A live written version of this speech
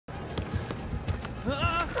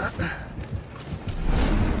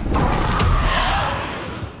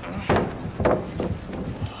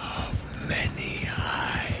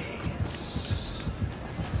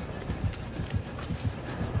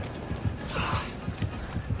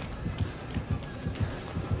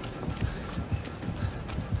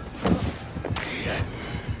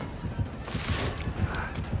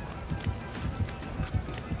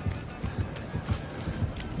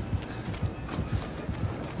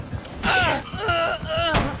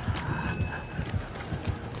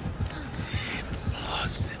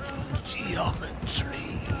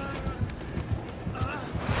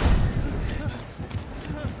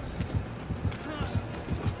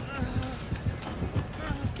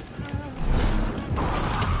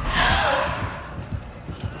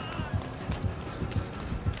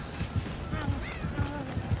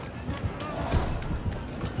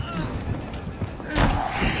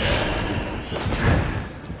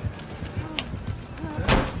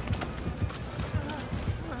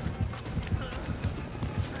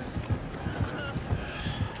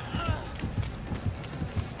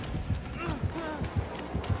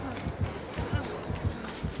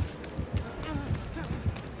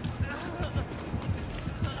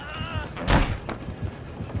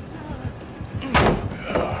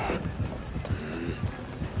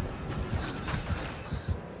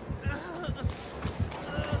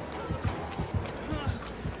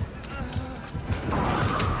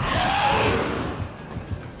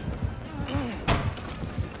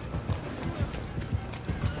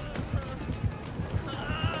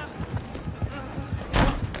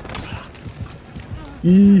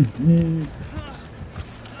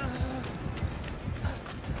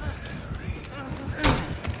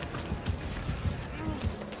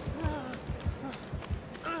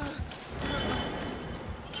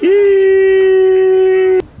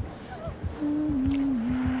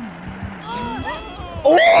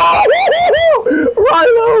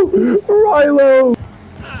Rilo!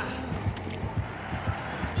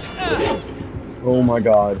 Oh my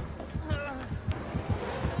god.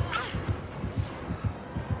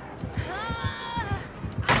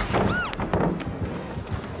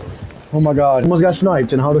 Oh my god. Almost got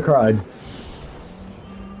sniped and how to cried.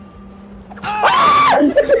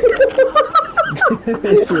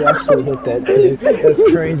 She actually hit that too. That's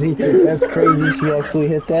crazy. That's crazy. She actually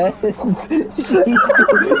hit that. She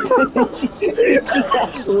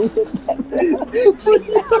actually hit that.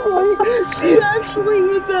 She actually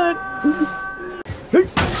hit that.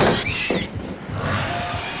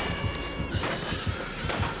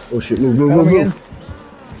 Oh shit! Move!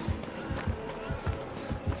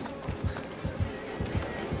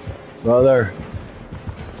 Brother.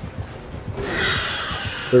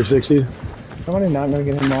 360. Somebody not gonna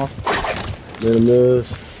get him off. Made him miss.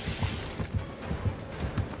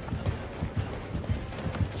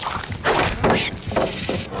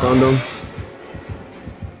 Found him.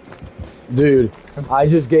 Dude, I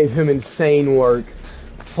just gave him insane work.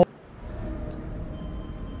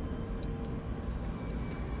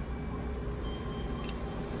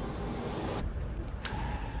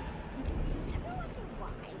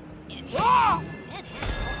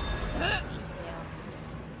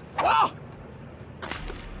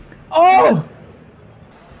 Oh!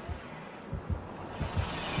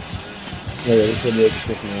 Yeah, this would be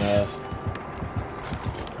kicking your ass.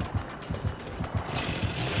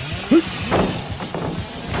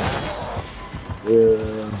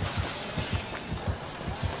 Yeah.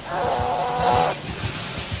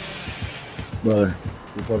 Brother,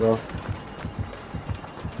 you fuck off.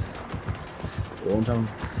 One time.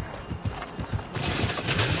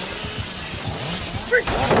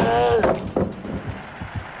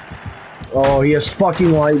 Oh, he has fucking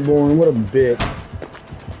Lightborn. What a bitch.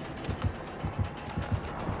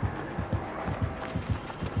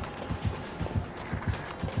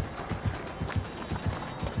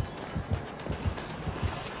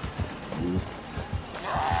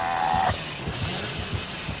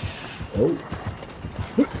 Oh.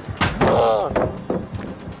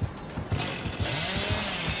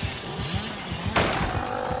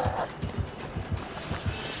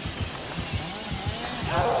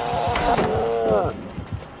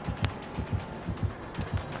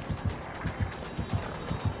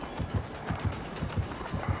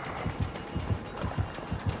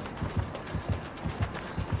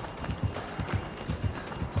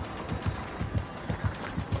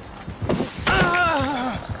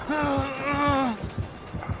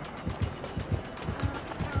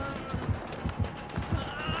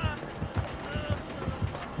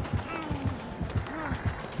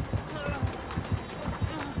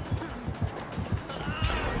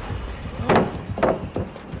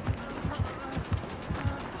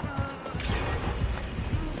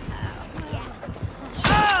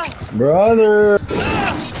 Brother!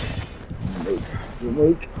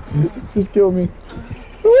 Mike, just kill me.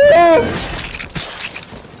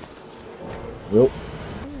 Nope.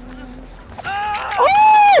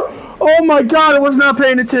 Oh my god, I was not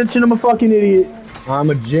paying attention. I'm a fucking idiot. I'm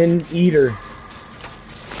a gin eater.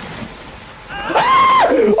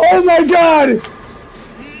 Oh my god!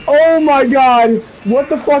 Oh my god! What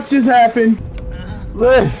the fuck just happened?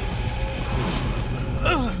 Bruh.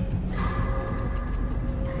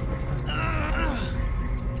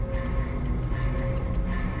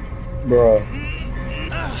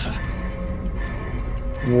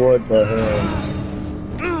 What the hell?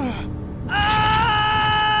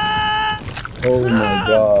 Oh my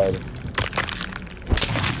god.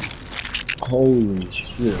 Holy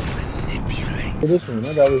shit. This one,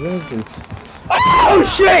 my god was innocent. Oh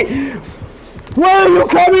shit! Where are you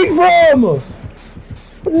coming from?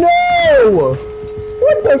 No!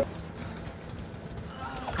 What the?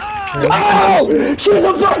 Oh! She's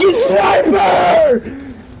a fucking sniper!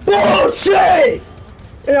 Bullshit!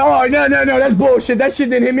 Oh, no, that's bullshit. That shit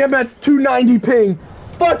didn't hit me. I'm at 290 ping.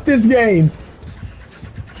 Fuck this game.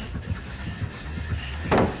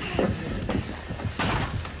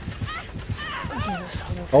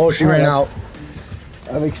 Oh, she ran out.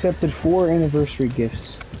 I've accepted 4 anniversary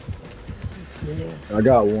gifts. I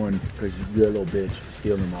got one, because you're a little bitch.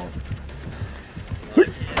 Stealing them all.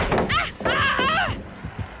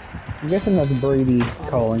 I'm guessing that's Brady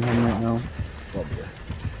calling him right now. Oh, yeah.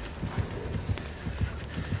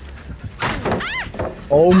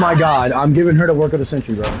 Oh my god, I'm giving her the work of the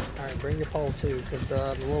century, bro. Alright, bring your pole too, because the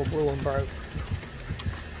little blue one broke.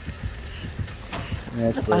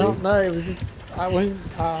 That's I pretty. don't know, it was just, I went,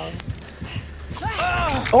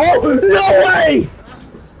 Oh, no way!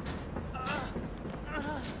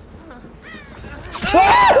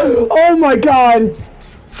 Ah! Oh my god!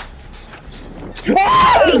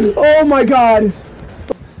 Ah! Oh my god!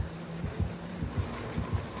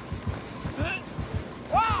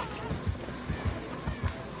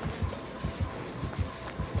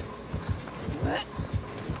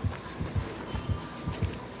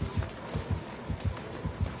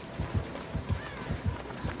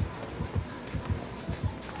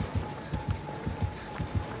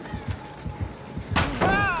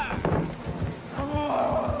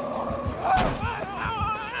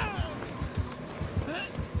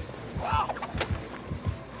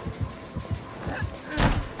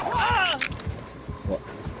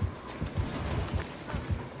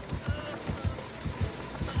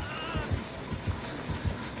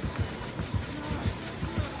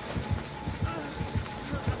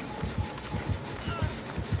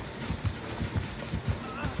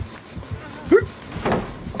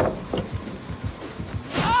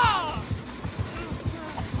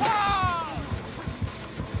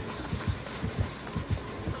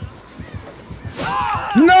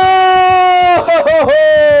 No!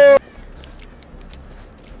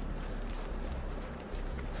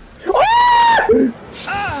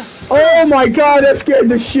 Ah! Oh my god, that scared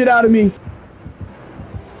the shit out of me.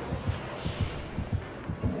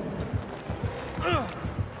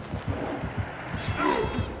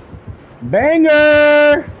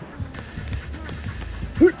 Banger!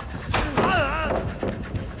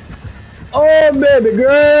 Oh baby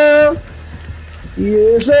girl!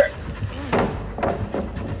 Yes sir!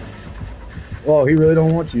 Oh, he really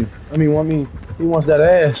don't want you. I mean, want me. He wants that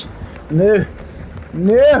ass. No.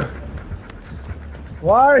 No.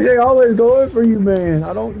 Why are they always going for you, man?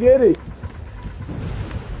 I don't get it.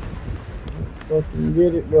 Fucking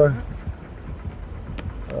get it, bro.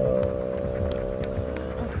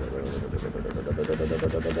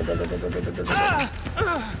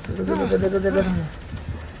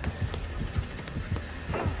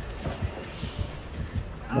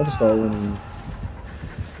 I'll just start winning.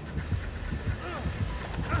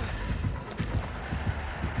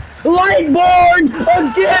 Lightborn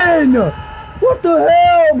again! What the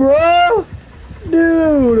hell, bro?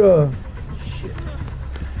 Dude! Shit.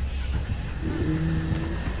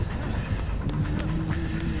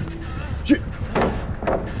 Shit.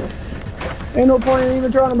 Ain't no point in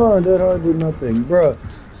even trying to burn that hard to do nothing, bro.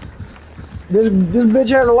 This bitch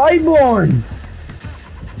had a Lightborn!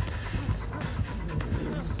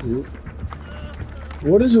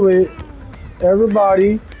 What is with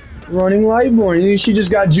everybody running Lightborn? She just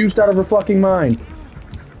got juiced out of her fucking mind.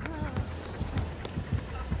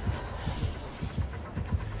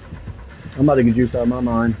 I'm about to get juiced out of my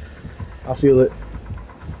mind. I feel it.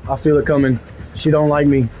 I feel it coming. She don't like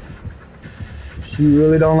me. She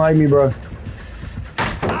really don't like me, bro.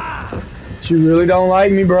 She really don't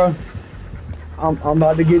like me, bro. I'm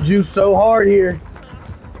about to get juiced so hard here.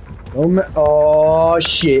 Oh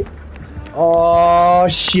shit. Oh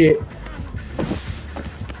shit.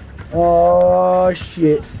 Oh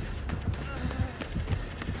shit.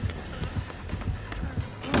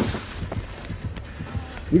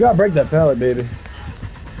 You gotta break that pallet, baby.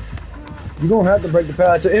 You're gonna have to break the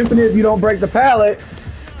pallet. It's an infinite if you don't break the pallet.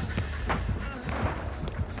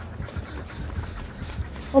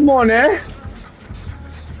 Come on there.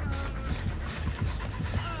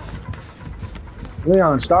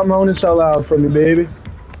 Leon, stop moaning so loud for me, baby.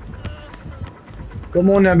 Come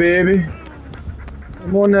on now, baby.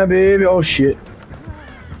 Come on now, baby. Oh shit.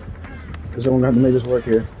 Because I'm gonna have to make this work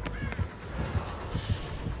here.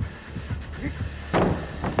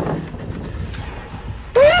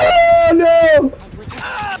 Oh no!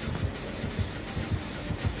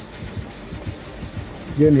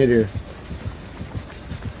 Getting hit here.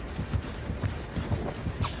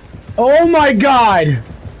 Oh my god!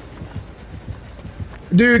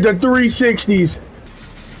 Dude, the 360s.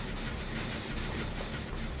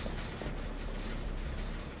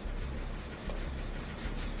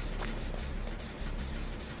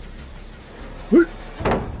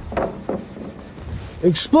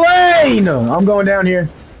 Explain! I'm going down here.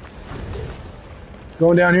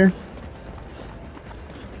 Going down here.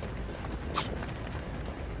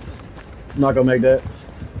 I'm not gonna make that.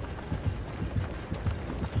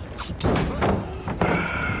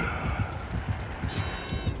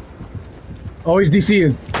 Oh, he's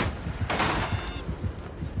DCing.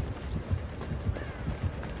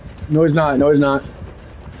 No, he's not. No, he's not.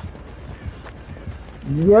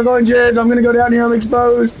 We're going, Jeds. I'm gonna go down here. I'm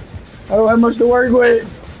exposed. I don't have much to work with.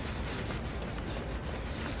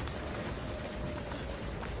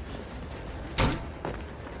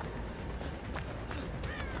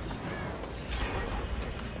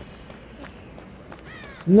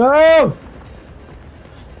 No!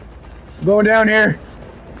 Going down here.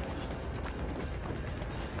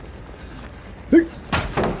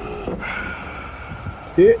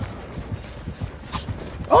 Hit.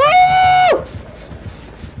 Oh!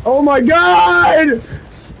 Oh my God!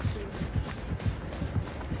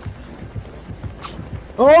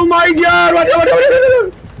 Oh my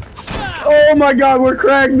God! Oh my God, we're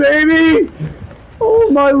cracked, baby! Oh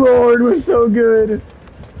my Lord, we're so good.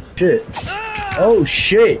 Shit. Oh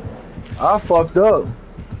shit. I fucked up.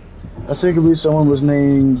 I think at least someone was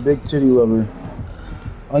named Big Titty Lover.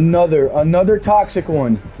 Another toxic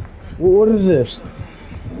one. What is this?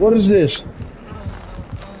 What is this?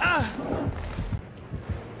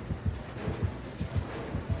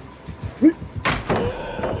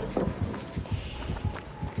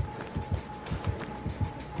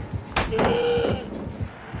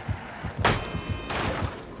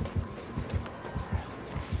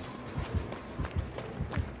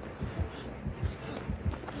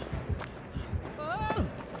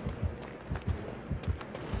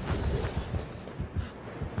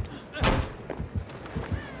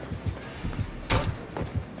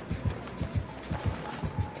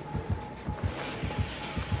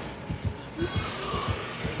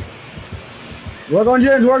 Work on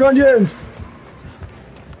James, work on James.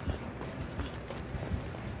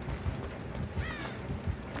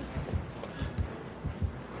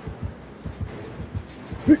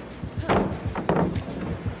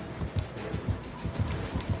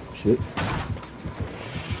 Shit.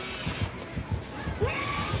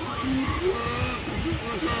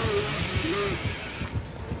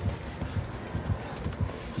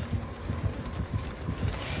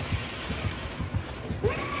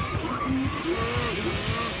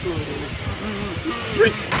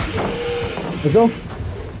 Let's go.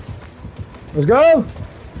 Let's go.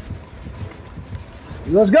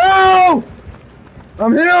 Let's go.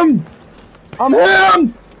 I'm him. I'm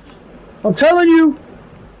him. I'm telling you.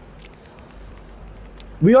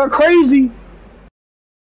 We are crazy.